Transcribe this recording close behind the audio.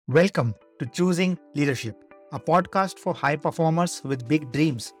Welcome to Choosing Leadership, a podcast for high performers with big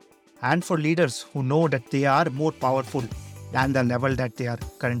dreams and for leaders who know that they are more powerful than the level that they are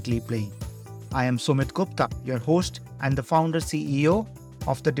currently playing. I am Sumit Gupta, your host and the founder CEO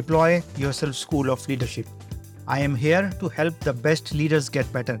of the Deploy Yourself School of Leadership. I am here to help the best leaders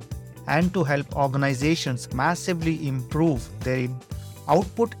get better and to help organizations massively improve their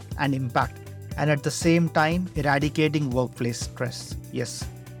output and impact, and at the same time eradicating workplace stress. Yes,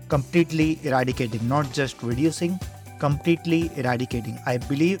 completely eradicating, not just reducing, completely eradicating. I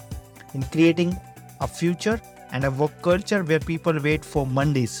believe in creating a future and a work culture where people wait for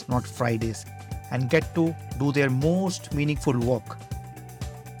Mondays, not Fridays, and get to do their most meaningful work.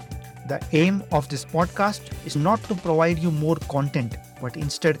 The aim of this podcast is not to provide you more content, but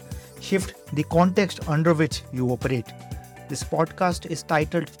instead shift the context under which you operate. This podcast is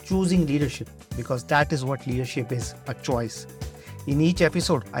titled Choosing Leadership because that is what leadership is, a choice. In each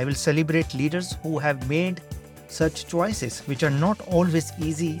episode, I will celebrate leaders who have made such choices, which are not always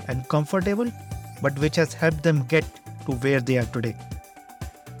easy and comfortable, but which has helped them get to where they are today.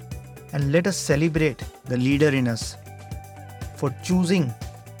 And let us celebrate the leader in us for choosing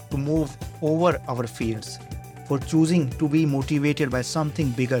to move over our fears, for choosing to be motivated by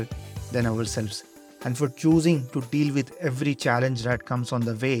something bigger than ourselves, and for choosing to deal with every challenge that comes on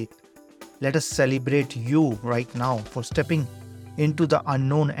the way. Let us celebrate you right now for stepping into the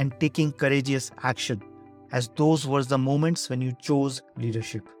unknown and taking courageous action, as those were the moments when you chose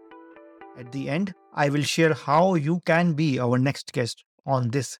leadership. At the end, I will share how you can be our next guest on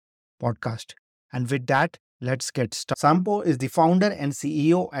this podcast. And with that, let's get started. Sampo is the founder and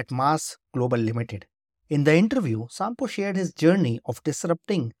CEO at Mass Global Limited. In the interview, Sampo shared his journey of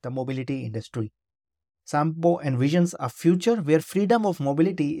disrupting the mobility industry. Sampo envisions a future where freedom of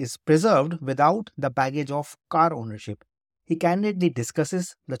mobility is preserved without the baggage of car ownership. He candidly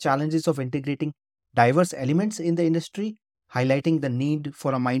discusses the challenges of integrating diverse elements in the industry, highlighting the need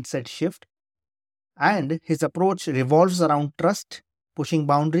for a mindset shift. And his approach revolves around trust, pushing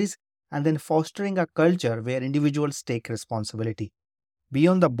boundaries, and then fostering a culture where individuals take responsibility.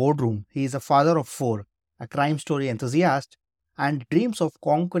 Beyond the boardroom, he is a father of four, a crime story enthusiast, and dreams of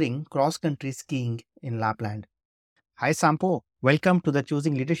conquering cross country skiing in Lapland. Hi, Sampo. Welcome to the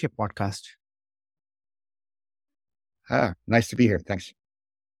Choosing Leadership podcast. Nice to be here. Thanks.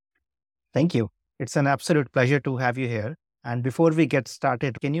 Thank you. It's an absolute pleasure to have you here. And before we get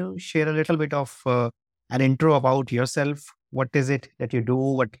started, can you share a little bit of an intro about yourself? What is it that you do?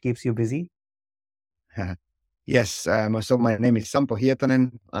 What keeps you busy? Yes, so my name is Sampo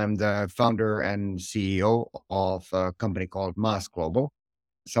Hietanen. I'm the founder and CEO of a company called Mass Global,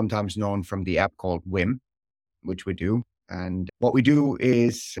 sometimes known from the app called WIM, which we do. And what we do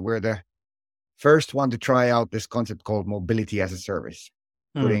is we're the first one to try out this concept called mobility as a service,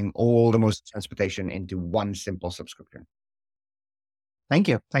 putting all the most transportation into one simple subscription. Thank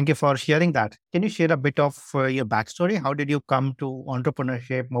you. Thank you for sharing that. Can you share a bit of your backstory? How did you come to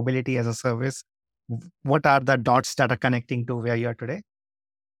entrepreneurship, mobility as a service? What are the dots that are connecting to where you are today?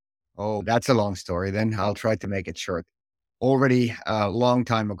 Oh, that's a long story. Then I'll try to make it short. Already a long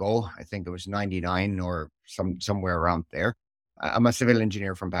time ago, I think it was 99 or somewhere around there. I'm a civil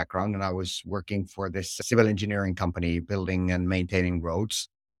engineer from background, and I was working for this civil engineering company building and maintaining roads.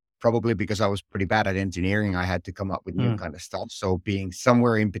 Probably because I was pretty bad at engineering, I had to come up with new kind of stuff. So being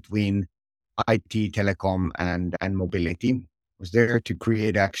somewhere in between IT, telecom, and mobility, was there to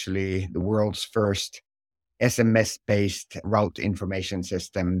create actually the world's first SMS-based route information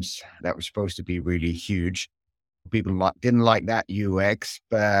systems that were supposed to be really huge. People didn't like that UX,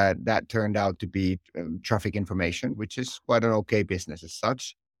 but that turned out to be traffic information, which is quite an okay business as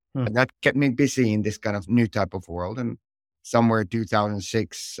such. And that kept me busy in this kind of new type of world. And somewhere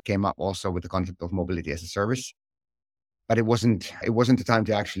 2006 came up also with the concept of mobility as a service. But it wasn't the time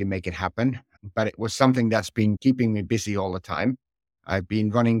to actually make it happen. But it was something that's been keeping me busy all the time. I've been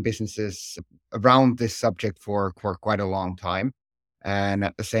running businesses around this subject for quite a long time. And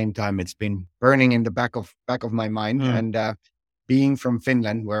at the same time, it's been burning in the back of my mind. And being from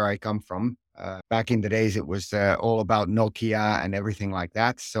Finland, where I come from, back in the days, it was all about Nokia and everything like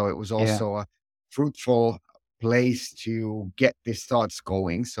that. So it was also a fruitful place to get these thoughts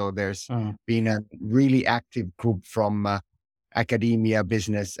going. So there's been a really active group from academia,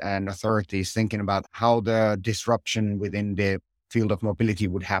 business, and authorities thinking about how the disruption within the field of mobility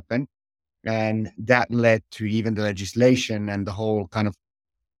would happen. And that led to even the legislation and the whole kind of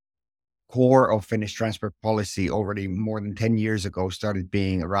core of Finnish transport policy already more than 10 years ago started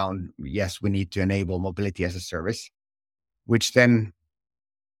being around, yes, we need to enable mobility as a service, which then,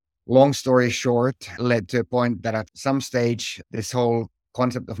 long story short, led to a point that at some stage, this whole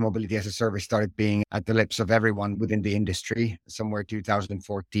concept of mobility as a service started being at the lips of everyone within the industry somewhere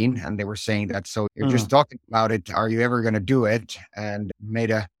 2014. And they were saying that, so you're Mm, just talking about it. Are you ever going to do it? And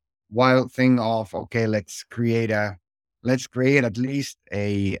made a wild thing of, okay, let's create at least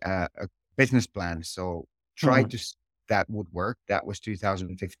a business plan. So try mm, to, that would work. That was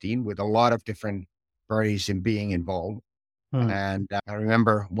 2015 with a lot of different parties in being involved. mm, And I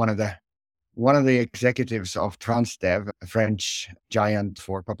remember one of the executives of Transdev, a French giant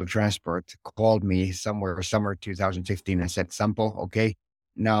for public transport, called me somewhere summer 2015 and said, Sampo, okay,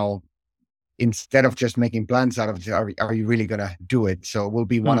 now instead of just making plans out of it, are you really going to do it? So we'll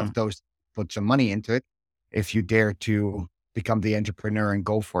be one mm, of those, put some money into it if you dare to become the entrepreneur and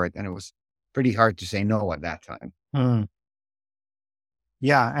go for it. And it was pretty hard to say no at that time. mm.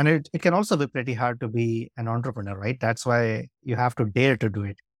 Yeah, and it can also be pretty hard to be an entrepreneur, right? That's why you have to dare to do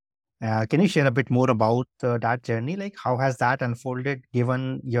it. Can you share a bit more about that journey? Like, how has that unfolded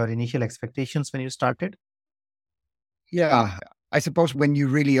given your initial expectations when you started? Yeah, I suppose when you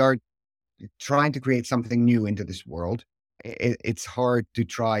really are trying to create something new into this world, it's hard to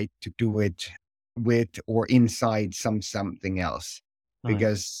try to do it with or inside something else, Mm,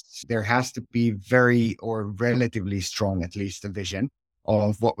 because there has to be very or relatively strong, at least, a vision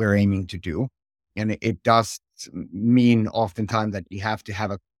of what we're aiming to do. And it does mean oftentimes that you have to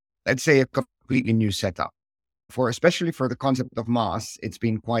have let's say, a completely new setup. Especially for the concept of mass, it's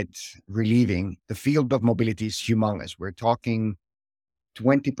been quite relieving. The field of mobility is humongous. We're talking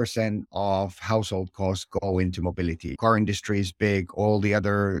 20% of household costs go into mobility. Car industry is big. All the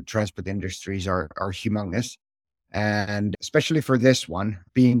other transport industries are humongous. And especially for this one,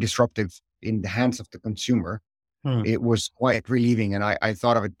 being disruptive in the hands of the consumer, mm, it was quite relieving. And I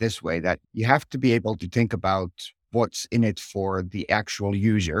thought of it this way, that you have to be able to think about what's in it for the actual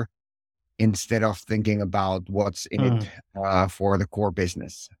user instead of thinking about what's in it mm, for the core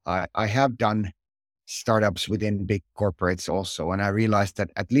business. I have done startups within big corporates also. And I realized that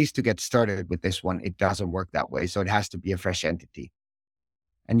at least to get started with this one, it doesn't work that way. So it has to be a fresh entity.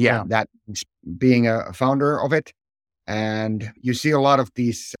 And yeah, yeah. that being a founder of it. And you see a lot of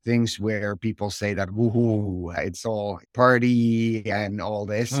these things where people say that, woohoo, it's all party and all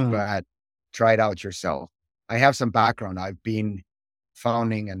this, Mm, but try it out yourself. I have some background. I've been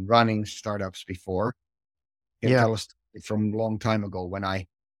founding and running startups before. I can yeah. tell a story from a long time ago when I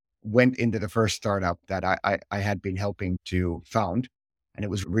went into the first startup that I had been helping to found. And it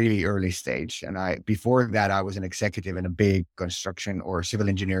was really early stage. And before that, I was an executive in a big construction or civil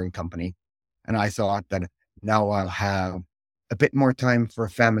engineering company. And I thought that now I'll have a bit more time for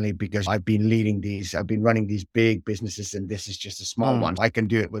family because I've been running these big businesses, and this is just a small Mm. one. I can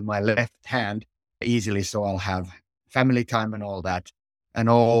do it with my left hand easily. So I'll have family time and all that. And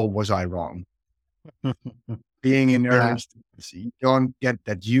oh, was I wrong? Being in Yeah. early stages, you don't get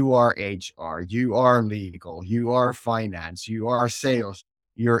that you are HR, you are legal, you are finance, you are sales,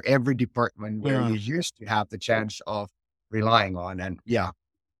 you're every department where Mm, you used to have the chance of relying on. And yeah,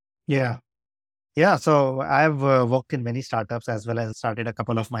 yeah. Yeah. So I've worked in many startups as well as started a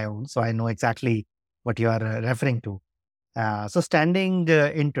couple of my own. So I know exactly what you are referring to. So standing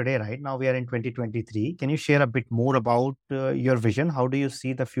in today, right now we are in 2023. Can you share a bit more about your vision? How do you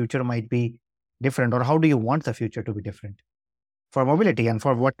see the future might be different, or how do you want the future to be different for mobility and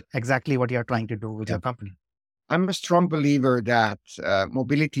for what you are trying to do with yeah. your company? I'm a strong believer that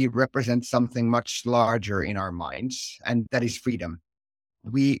mobility represents something much larger in our minds, and that is freedom.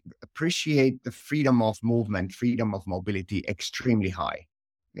 We appreciate the freedom of movement, freedom of mobility extremely high.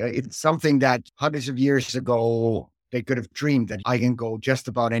 It's something that hundreds of years ago, they could have dreamed that I can go just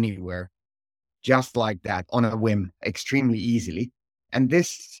about anywhere, just like that on a whim, extremely easily. And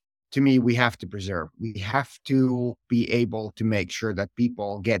this, to me, we have to preserve. We have to be able to make sure that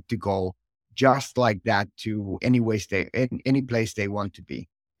people get to go just like that to any place they want to be.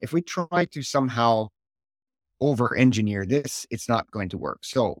 If we try to somehow over engineer this, it's not going to work.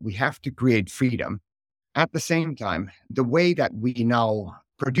 So we have to create freedom. At the same time, the way that we now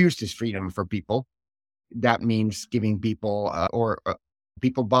produce this freedom for people, that means giving people or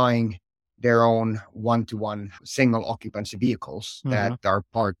people buying their own one-to-one single occupancy vehicles that Hmm. are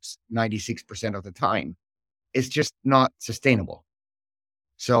parked 96% of the time, is just not sustainable.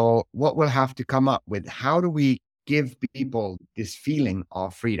 So what we'll have to come up with, how do we give people this feeling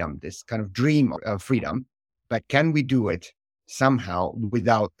of freedom, this kind of dream of freedom, but can we do it somehow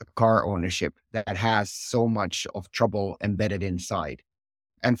without the car ownership that has so much of trouble embedded inside?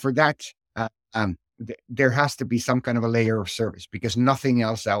 And for that, there has to be some kind of a layer of service, because nothing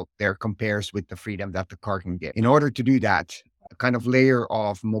else out there compares with the freedom that the car can get. In order to do that, a kind of layer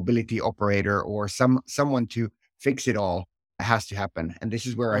of mobility operator or someone to fix it all has to happen. And this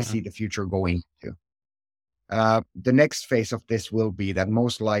is where I Hmm. see the future going to. The next phase of this will be that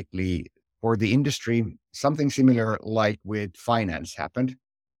most likely for the industry, something similar like with finance happened.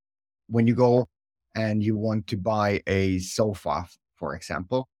 When you go and you want to buy a sofa, for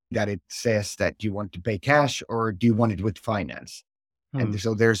example, that it says that you want to pay cash or do you want it with finance? Hmm. And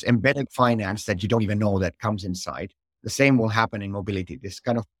so there's embedded finance that you don't even know that comes inside. The same will happen in mobility. This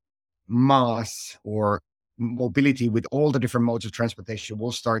kind of mass or mobility with all the different modes of transportation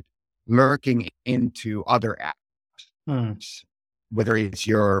will start lurking into other Hmm. apps, whether it's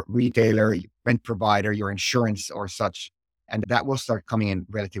your retailer, your rent provider, your insurance or such. And that will start coming in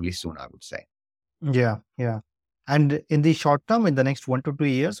relatively soon, I would say. Yeah, yeah. And in the short term, in the next 1 to 2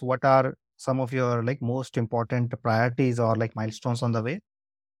 years, what are some of your like most important priorities or like milestones on the way?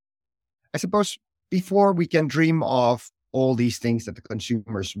 I suppose before we can dream of all these things that the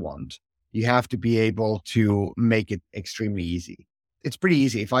consumers want, you have to be able to make it extremely easy. It's pretty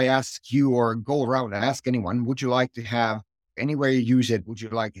easy. If I ask you or go around and ask anyone, would you like to have anywhere you use it? Would you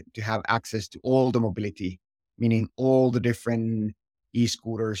like to have access to all the mobility, meaning all the different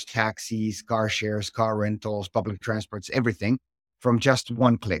e-scooters, taxis, car shares, car rentals, public transports, everything from just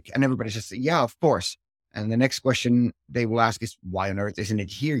one click? And everybody says, yeah, of course. And the next question they will ask is, why on earth isn't it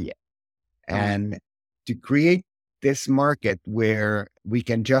here yet? Hmm. And to create this market where we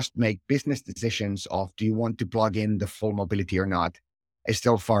can just make business decisions of do you want to plug in the full mobility or not is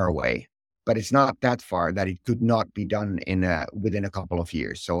still far away. But it's not that far that it could not be done within a couple of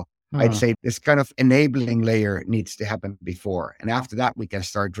years. So I'd Hmm. say this kind of enabling layer needs to happen before. And after that, we can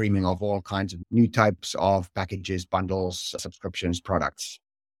start dreaming of all kinds of new types of packages, bundles, subscriptions, products.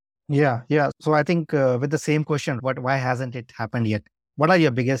 Yeah, yeah. So I think with the same question, why hasn't it happened yet? What are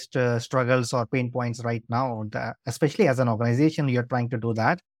your biggest struggles or pain points right now, especially as an organization, you're trying to do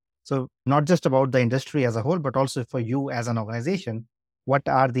that. So not just about the industry as a whole, but also for you as an organization, what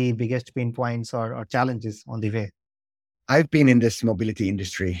are the biggest pain points or challenges on the way? I've been in this mobility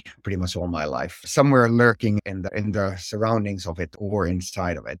industry pretty much all my life, somewhere lurking in the surroundings of it or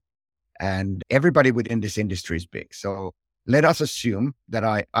inside of it. And everybody within this industry is big. So let us assume that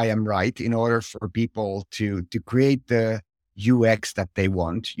I am right. In order for people to create the UX that they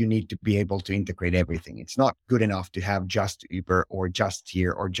want, you need to be able to integrate everything. It's not good enough to have just Uber or just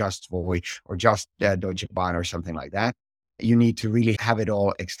Here or just Voi or just Deutsche Bahn or something like that. You need to really have it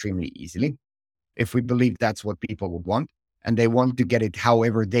all extremely easily if we believe that's what people would want and they want to get it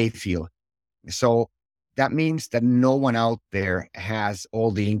however they feel. So that means that no one out there has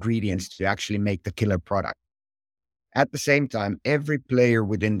all the ingredients to actually make the killer product. At the same time, every player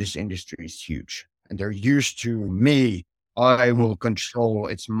within this industry is huge and they're used to me. I Mm. will control.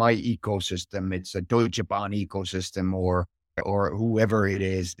 It's my ecosystem. It's a Deutsche Bahn ecosystem or whoever it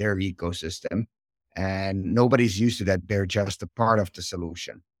is, their ecosystem. And nobody's used to that. They're just a part of the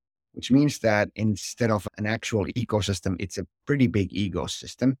solution, which means that instead of an actual ecosystem, it's a pretty big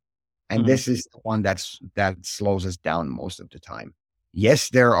ecosystem. And Mhm. this is the one that slows us down most of the time. Yes,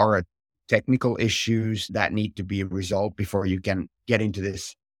 there are technical issues that need to be resolved before you can get into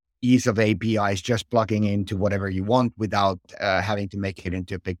this ease of APIs, just plugging into whatever you want without having to make it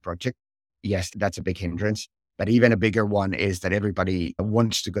into a big project. Yes, that's a big hindrance. But even a bigger one is that everybody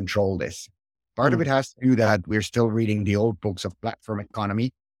wants to control this. Part of Mm. it has to do that we're still reading the old books of platform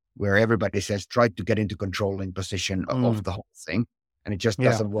economy, where everybody says try to get into controlling position of Mm. the whole thing, and it just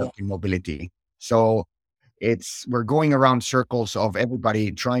Yeah. doesn't work in mobility. So we're going around circles of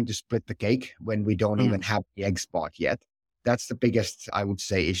everybody trying to split the cake when we don't Mm. even have the egg spot yet. That's the biggest, I would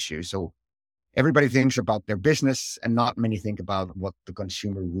say, issue. So everybody thinks about their business and not many think about what the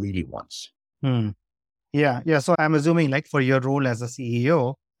consumer really wants. Mm. Yeah, yeah. So I'm assuming, like for your role as a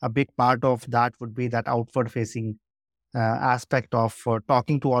CEO, a big part of that would be that outward facing aspect of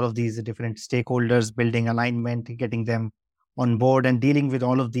talking to all of these different stakeholders, building alignment, getting them on board, and dealing with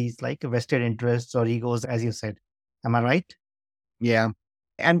all of these like vested interests or egos, as you said. Am I right? Yeah.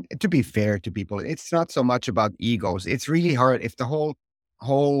 And to be fair to people, it's not so much about egos. It's really hard if the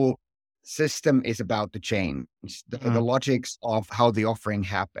whole system is about to change. The Mm. logics of how the offering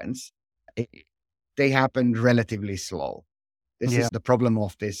happens, it, they happen relatively slow. This Yeah. is the problem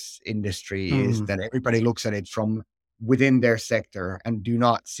of this industry is Mm. that everybody looks at it from within their sector and do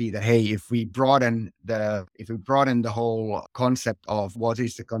not see that, hey, if we broaden the whole concept of what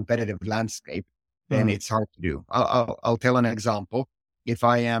is the competitive landscape, then Mm. it's hard to do. I'll tell an example. If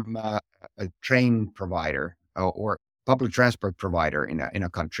I am a train provider or public transport provider in a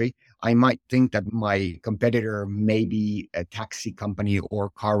country, I might think that my competitor may be a taxi company or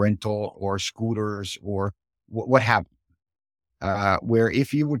car rental or scooters or what have you. where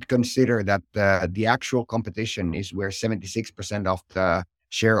if you would consider that the actual competition is where 76% of the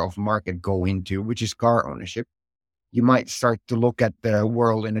share of market go into, which is car ownership, you might start to look at the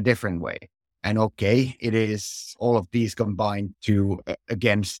world in a different way. And okay, it is all of these combined to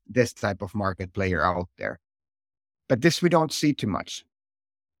against this type of market player out there. But this we don't see too much.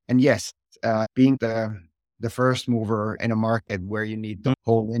 And yes, being the first mover in a market where you need the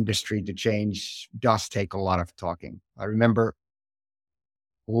whole industry to change does take a lot of talking. I remember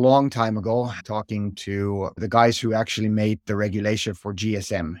a long time ago talking to the guys who actually made the regulation for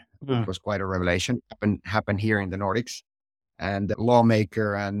GSM, which was quite a revelation. Happened here in the Nordics. And the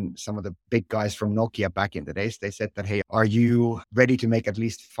lawmaker and some of the big guys from Nokia back in the days, they said that, hey, are you ready to make at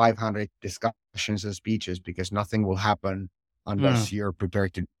least 500 discussions and speeches? Because nothing will happen unless you're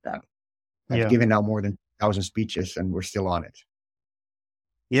prepared to do that. I've Yeah. given now more than 1,000 speeches and we're still on it.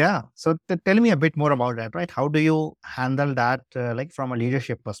 Yeah. So tell me a bit more about that, right? How do you handle that, like from a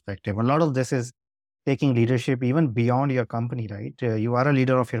leadership perspective? A lot of this is taking leadership even beyond your company, right? You are a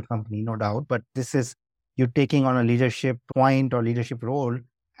leader of your company, no doubt, but this is you taking on a leadership point or leadership role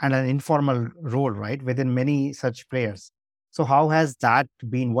and an informal role, right? Within many such players. So how has that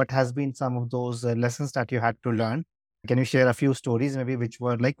been? What has been some of those lessons that you had to learn? Can you share a few stories, maybe which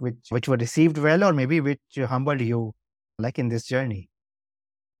were like which were received well, or maybe which humbled you, like in this journey?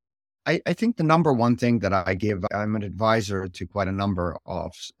 I think the number one thing that I give, I'm an advisor to quite a number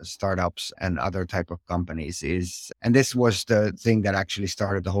of startups and other type of companies is, and this was the thing that actually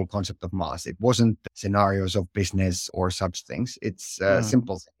started the whole concept of Moz. It wasn't scenarios of business or such things. It's a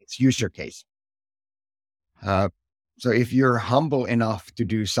simple thing. It's use your case. Uh, so if you're humble enough to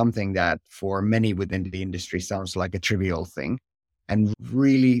do something that for many within the industry sounds like a trivial thing, and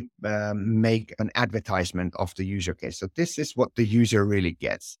really make an advertisement of the user case. So this is what the user really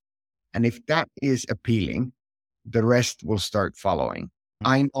gets. And if that is appealing, the rest will start following.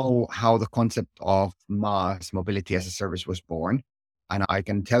 I know how the concept of MaaS, mobility as a service, was born. And I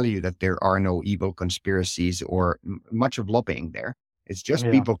can tell you that there are no evil conspiracies or much of lobbying there. It's just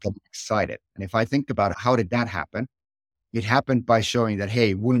Yeah. people getting excited. And if I think about how did that happen, it happened by showing that,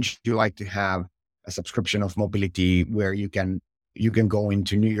 hey, wouldn't you like to have a subscription of mobility where you can go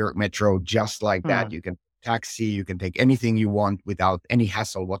into New York Metro just like that? You can taxi, you can take anything you want without any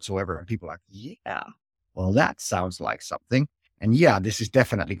hassle whatsoever. And people are like, yeah, well, that sounds like something. And yeah, this is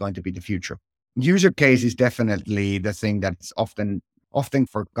definitely going to be the future. User case is definitely the thing that's often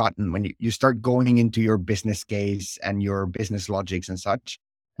forgotten when you start going into your business case and your business logics and such,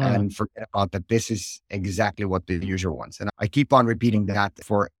 and forget about that this is exactly what the user wants. And I keep on repeating that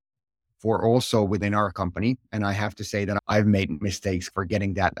for also within our company. And I have to say that I've made mistakes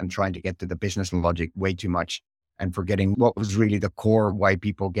forgetting that and trying to get to the business logic way too much and forgetting what was really the core why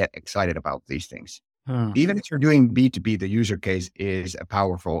people get excited about these things. Even if you're doing B2B, the user case is a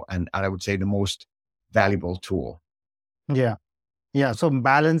powerful and I would say the most valuable tool. Yeah. Yeah. So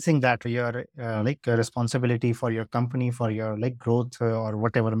balancing that your responsibility for your company, for your like growth or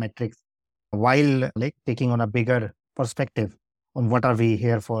whatever metrics, while like taking on a bigger perspective on what are we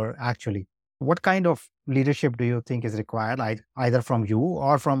here for actually. What kind of leadership do you think is required, either from you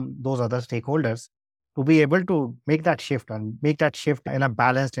or from those other stakeholders, to be able to make that shift and make that shift in a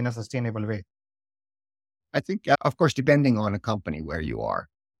balanced, in a sustainable way? I think, of course, depending on a company where you are,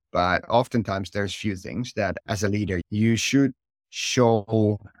 but oftentimes there's few things that as a leader, you should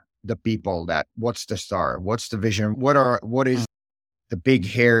show the people that what's the star, what's the vision, what is the big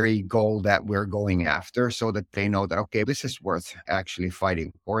hairy goal that we're going after so that they know that, okay, this is worth actually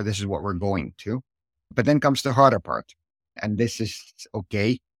fighting for. This is what we're going to. But then comes the harder part. And this is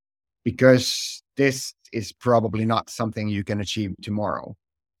okay, because this is probably not something you can achieve tomorrow.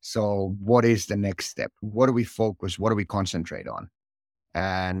 So what is the next step? What do we focus? What do we concentrate on?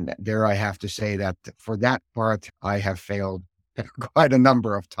 And there I have to say that for that part, I have failed quite a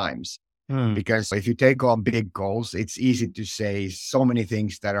number of times. Because if you take on big goals, it's easy to say so many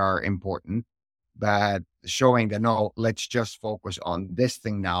things that are important, but showing that, no, let's just focus on this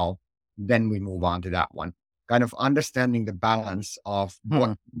thing now, then we move on to that one. Kind of understanding the balance of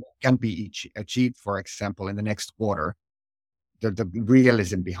what can be achieved, for example, in the next quarter, the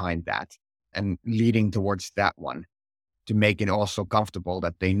realism behind that, and leading towards that one to make it also comfortable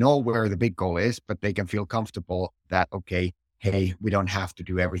that they know where the big goal is, but they can feel comfortable that, okay, hey, we don't have to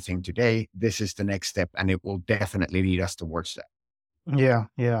do everything today. This is the next step, and it will definitely lead us towards that. Yeah,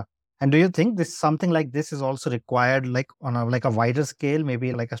 yeah. And do you think this something like this is also required, like on a like a wider scale,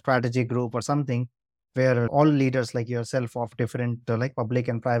 maybe like a strategy group or something, where all leaders like yourself of different like public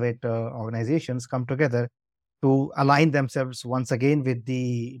and private organizations come together to align themselves once again with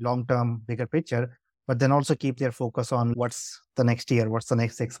the long-term bigger picture, but then also keep their focus on what's the next year, what's the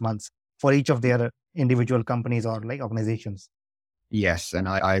next 6 months for each of their individual companies or like organizations. Yes, and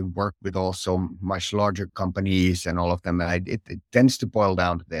I work with also much larger companies and all of them. And it tends to boil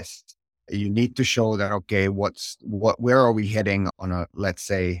down to this. You need to show that, okay, where are we heading on a, let's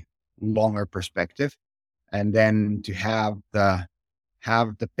say, longer perspective? And then to have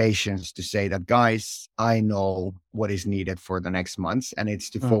the patience to say that, guys, I know what is needed for the next months, and it's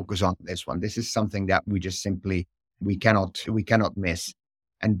to Mm, focus on this one. This is something that we just simply we cannot miss.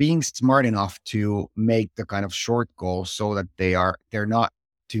 And being smart enough to make the kind of short goals so that they're not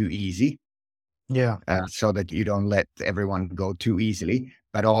too easy, yeah. so that you don't let everyone go too easily,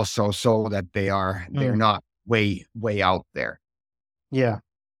 but also so that they're Mm, not way out there. yeah.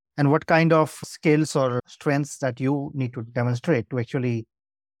 And what kind of skills or strengths that you need to demonstrate to actually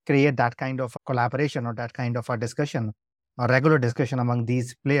create that kind of collaboration or that kind of a discussion, a regular discussion among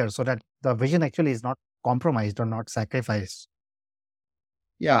these players so that the vision actually is not compromised or not sacrificed.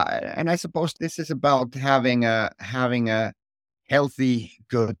 Yeah, and I suppose this is about having a healthy,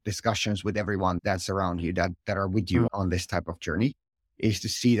 good discussions with everyone that's around you that are with Mm, you on this type of journey, is to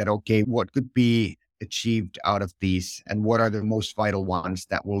see that, okay, what could be achieved out of these and what are the most vital ones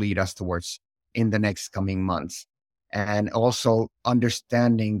that will lead us towards in the next coming months. And also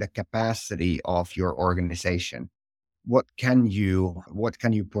understanding the capacity of your organization. What can you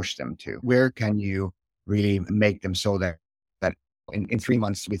push them to? Where can you really make them so that in 3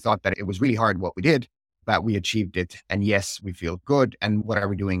 months we thought that it was really hard what we did, but we achieved it. And yes, we feel good. And what are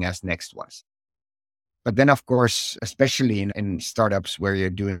we doing as next ones? But then, of course, especially in startups where you're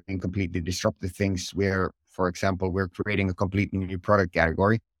doing completely disruptive things, where, for example, we're creating a completely new product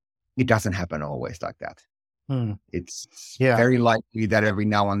category, it doesn't happen always like that. mm, It's yeah. very likely that every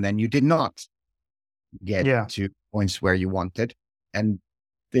now and then you did not get Yeah. to points where you wanted. And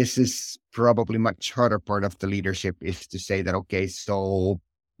this is probably much harder part of the leadership, is to say that, okay, so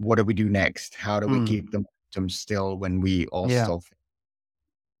what do we do next? How do we Mm, keep the momentum still when we yeah. also,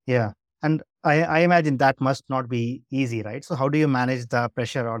 Yeah. And I imagine that must not be easy, right? So how do you manage the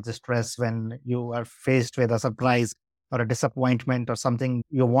pressure or the stress when you are faced with a surprise or a disappointment or something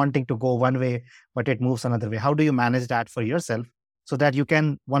you're wanting to go one way, but it moves another way? How do you manage that for yourself so that you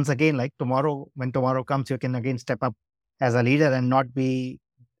can once again, like tomorrow, when tomorrow comes, you can again step up as a leader and not be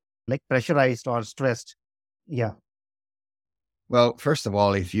like pressurized or stressed? Yeah. well, first of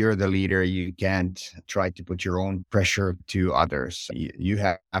all, if you're the leader, you can't try to put your own pressure to others. You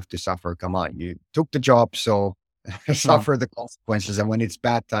have to suffer. Come on, you took the job, so Mm, suffer the consequences. And when it's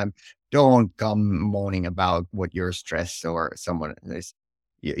bad time, don't come moaning about what you're stressed or someone is.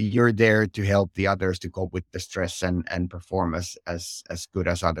 You're there to help the others to cope with the stress and perform as good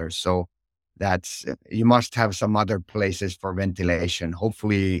as others. So that's, you must have some other places for ventilation.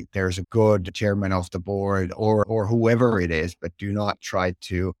 Hopefully there's a good chairman of the board or whoever it is, but do not try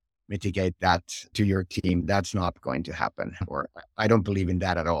to mitigate that to your team. That's not going to happen. Or I don't believe in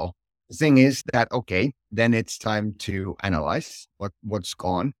that at all. The thing is that, okay, then it's time to analyze what's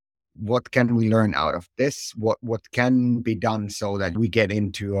gone. What can we learn out of this? What can be done so that we get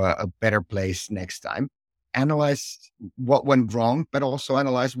into a better place next time? Analyze what went wrong, but also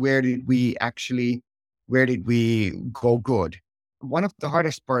analyze where did we go good? One of the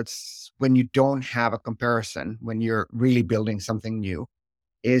hardest parts when you don't have a comparison, when you're really building something new,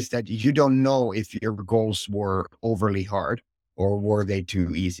 is that you don't know if your goals were overly hard or were they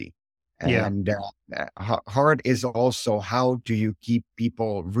too easy. yeah. And hard is also, how do you keep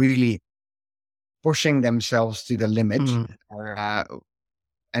people really pushing themselves to the limit, Mm, uh,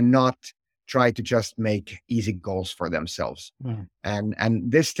 and not try to just make easy goals for themselves. mm.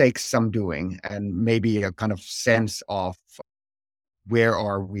 And this takes some doing and maybe a kind of sense of where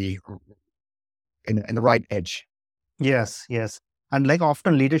are we in the right edge. Yes, yes. And like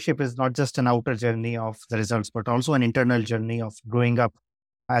often leadership is not just an outer journey of the results, but also an internal journey of growing up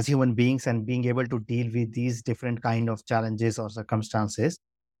as human beings and being able to deal with these different kind of challenges or circumstances.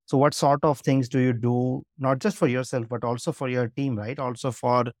 So what sort of things do you do, not just for yourself, but also for your team, right? Also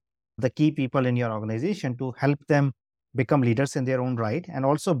for the key people in your organization to help them become leaders in their own right and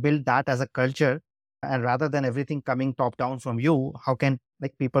also build that as a culture. And rather than everything coming top down from you, how can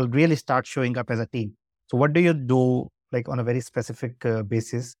like people really start showing up as a team? So what do you do like on a very specific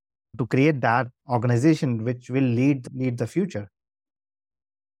basis to create that organization which will lead the future?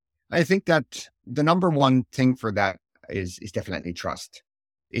 I think that the number one thing for that is definitely trust.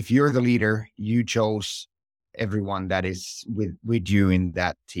 If you're the leader, you chose everyone that is with you in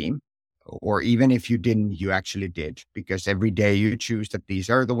that team. Or even if you didn't, you actually did, because every day you choose that these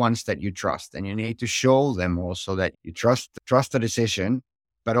are the ones that you trust, and you need to show them also that you trust the decision,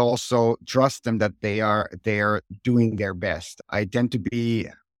 but also trust them that they are doing their best. I tend to be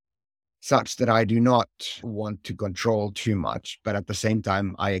such that I do not want to control too much, but at the same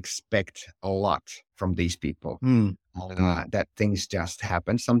time, I expect a lot from these people. That things just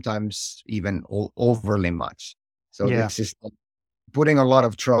happen, sometimes even overly much. So Yeah. this is putting a lot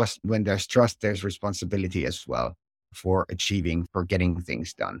of trust. When there's trust, there's responsibility as well for getting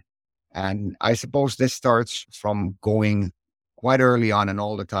things done. And I suppose this starts from going quite early on and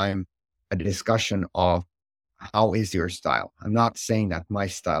all the time, a discussion of how is your style. I'm not saying that my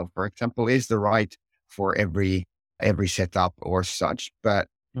style, for example, is the right for every setup or such, but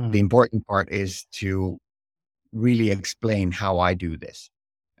the Mm. important part is to really explain how I do this.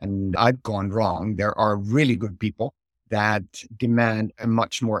 And I've gone wrong. There are really good people that demand a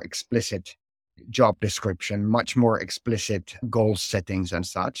much more explicit job description, much more explicit goal settings and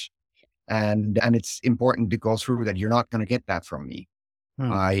such. And it's important to go through that. You're not going to get that from me.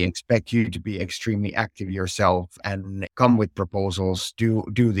 Mm. I expect you to be extremely active yourself and come with proposals, do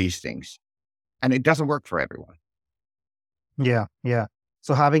these things. And it doesn't work for everyone. Yeah. Yeah.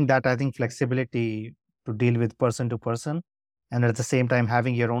 So having that, I think, flexibility to deal with person to person, and at the same time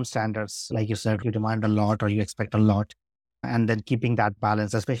having your own standards, like you said, you demand a lot or you expect a lot, and then keeping that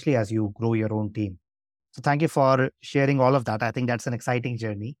balance, especially as you grow your own team. So thank you for sharing all of that. I think that's an exciting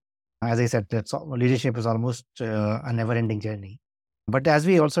journey. As I said, leadership is almost a never-ending journey. But as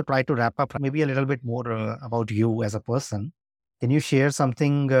we also try to wrap up, maybe a little bit more about you as a person, can you share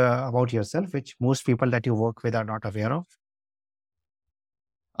something about yourself which most people that you work with are not aware of?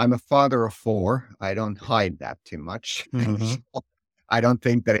 I'm a father of four. I don't hide that too much. Hmm. So I don't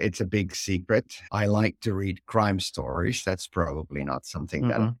think that it's a big secret. I like to read crime stories. That's probably not something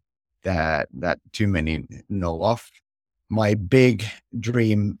Hmm. that too many know of. My big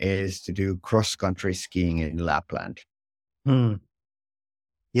dream is to do cross-country skiing in Lapland. Hmm.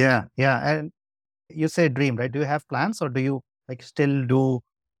 Yeah, yeah. And you say dream, right? Do you have plans or do you like still do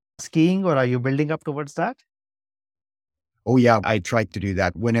skiing or are you building up towards that? Oh yeah, I try to do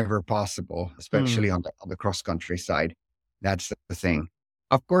that whenever possible, Hmm. especially on the cross country side. That's the thing.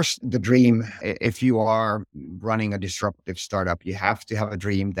 Of course, the dream, if you are running a disruptive startup, you have to have a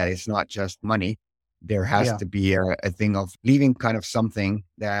dream that is not just money. There has Yeah. to be a thing of leaving kind of something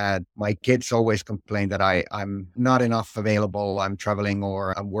that my kids always complain that I'm not enough available, I'm traveling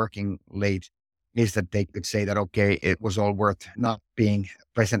or I'm working late, is that they could say that, okay, it was all worth not being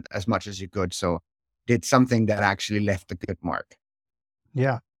present as much as you could. So did something that actually left a good mark.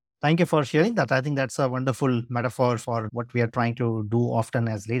 Yeah. Thank you for sharing that. I think that's a wonderful metaphor for what we are trying to do often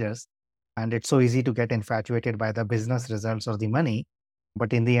as leaders. And it's so easy to get infatuated by the business results or the money.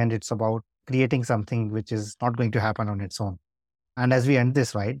 But in the end, it's about creating something which is not going to happen on its own. And as we end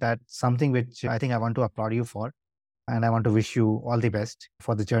this, right, that's something which I think I want to applaud you for. And I want to wish you all the best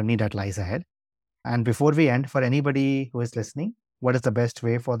for the journey that lies ahead. And before we end, for anybody who is listening, what is the best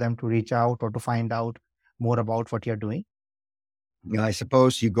way for them to reach out or to find out more about what you're doing? I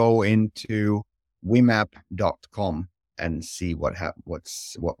suppose you go into wimap.com and see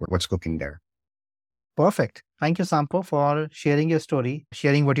what's cooking there. Perfect. Thank you, Sampo, for sharing your story,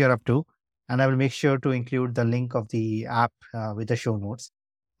 sharing what you're up to. And I will make sure to include the link of the app with the show notes.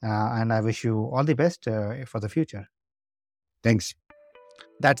 And I wish you all the best for the future. Thanks.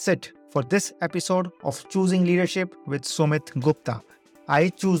 That's it for this episode of Choosing Leadership with Sumit Gupta. I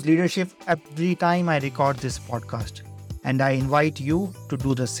choose leadership every time I record this podcast, and I invite you to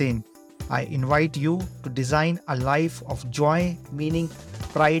do the same. I invite you to design a life of joy, meaning,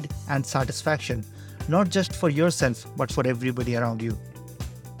 pride, and satisfaction, not just for yourself, but for everybody around you.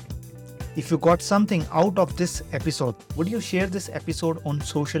 If you got something out of this episode, would you share this episode on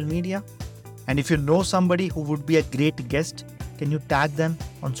social media? And if you know somebody who would be a great guest, can you tag them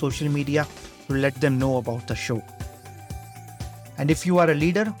on social media to let them know about the show? And if you are a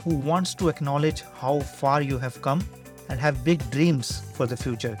leader who wants to acknowledge how far you have come and have big dreams for the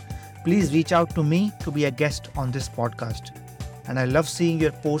future, please reach out to me to be a guest on this podcast. And I love seeing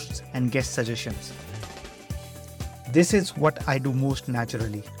your posts and guest suggestions. This is what I do most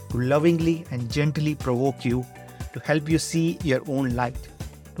naturally, to lovingly and gently provoke you, to help you see your own light,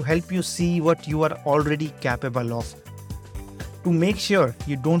 to help you see what you are already capable of. To make sure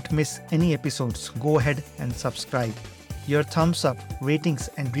you don't miss any episodes, go ahead and subscribe. Your thumbs up, ratings,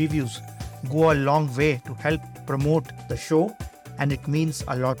 and reviews go a long way to help promote the show, and it means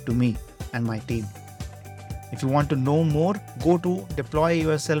a lot to me and my team. If you want to know more, go to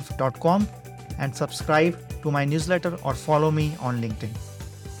deployyourself.com and subscribe to my newsletter or follow me on LinkedIn.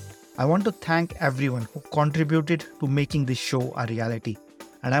 I want to thank everyone who contributed to making this show a reality,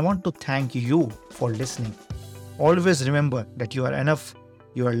 and I want to thank you for listening. Always remember that you are enough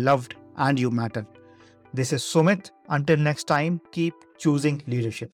you are loved, and you matter. This is Sumit. Until next time, keep choosing leadership.